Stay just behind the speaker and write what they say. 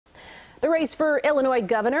race for Illinois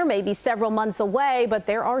governor may be several months away, but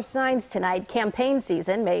there are signs tonight campaign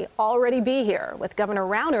season may already be here, with Governor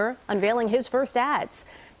Rauner unveiling his first ads.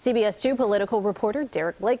 CBS 2 political reporter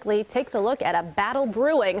Derek Blakely takes a look at a battle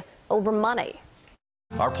brewing over money.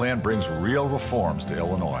 Our plan brings real reforms to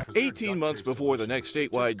Illinois. 18 months before the next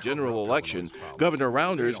statewide general election, Governor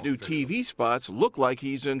Rauner's new TV spots look like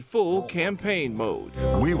he's in full campaign mode.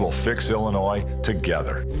 We will fix Illinois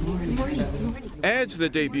together. Ads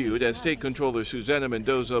that debuted as State Comptroller Susanna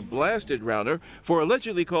Mendoza blasted Rauner for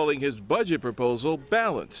allegedly calling his budget proposal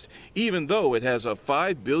balanced, even though it has a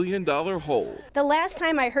 $5 billion hole. The last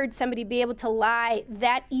time I heard somebody be able to lie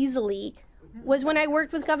that easily was when I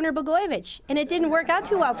worked with Governor Blagojevich, and it didn't work out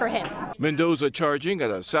too well for him. Mendoza charging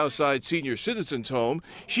at a Southside senior citizens home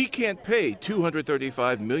she can't pay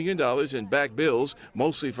 $235 million in back bills,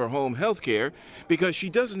 mostly for home health care, because she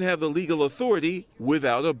doesn't have the legal authority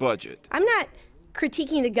without a budget. I'm not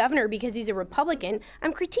critiquing the governor because he's a Republican.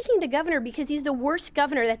 I'm critiquing the governor because he's the worst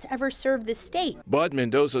governor that's ever served this state. But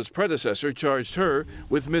Mendoza's predecessor charged her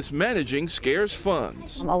with mismanaging scarce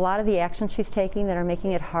funds. A lot of the actions she's taking that are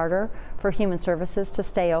making it harder for human services to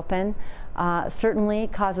stay open certainly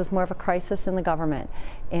causes more of a crisis in the government.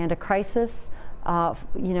 And a crisis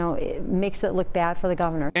it makes it look bad for the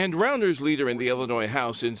governor. And Rauner's leader in the Illinois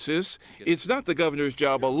House insists it's not the governor's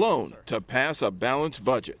job alone to pass a balanced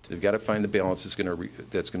budget. They've got to find the balance that's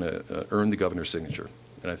going to earn the governor's signature.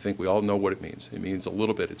 And I think we all know what it means. It means a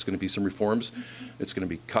little bit. It's going to be some reforms, it's going to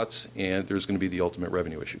be cuts, and there's going to be the ultimate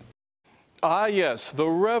revenue issue. Ah, yes, the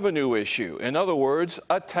revenue issue. In other words,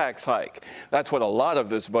 a tax hike. That's what a lot of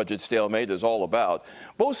this budget stalemate is all about.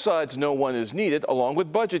 Both sides know one is needed, along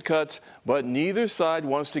with budget cuts, but neither side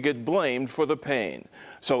wants to get blamed for the pain.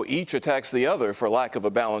 So each attacks the other for lack of a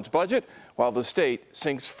balanced budget, while the state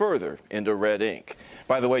sinks further into red ink.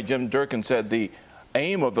 By the way, Jim Durkin said the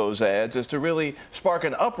aim of those ads is to really spark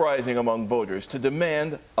an uprising among voters to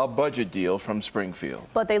demand a budget deal from Springfield.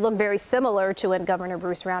 But they look very similar to when Governor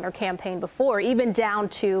Bruce Rauner campaigned before, even down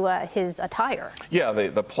to his attire. Yeah,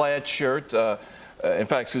 the plaid shirt. In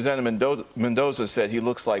fact, Susanna Mendoza said he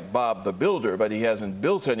looks like Bob the Builder, but he hasn't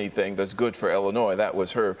built anything that's good for Illinois. That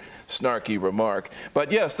was her snarky remark.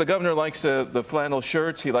 But yes, the governor likes the flannel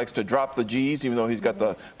shirts. He likes to drop the G's, even though he's got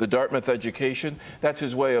the Dartmouth education. That's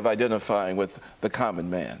his way of identifying with the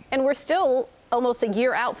common man. And we're still almost a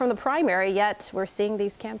year out from the primary, yet we're seeing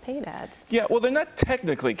these campaign ads. Yeah, well, they're not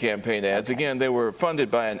technically campaign ads. Okay. Again, they were funded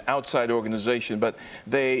by an outside organization, but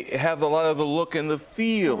they have a lot of the look and the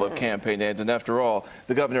feel of campaign ads. And after all,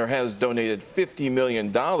 the governor has donated $50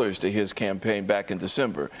 million to his campaign back in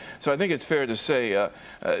December. So I think it's fair to say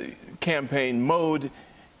campaign mode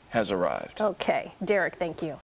has arrived. Okay. Derek, thank you.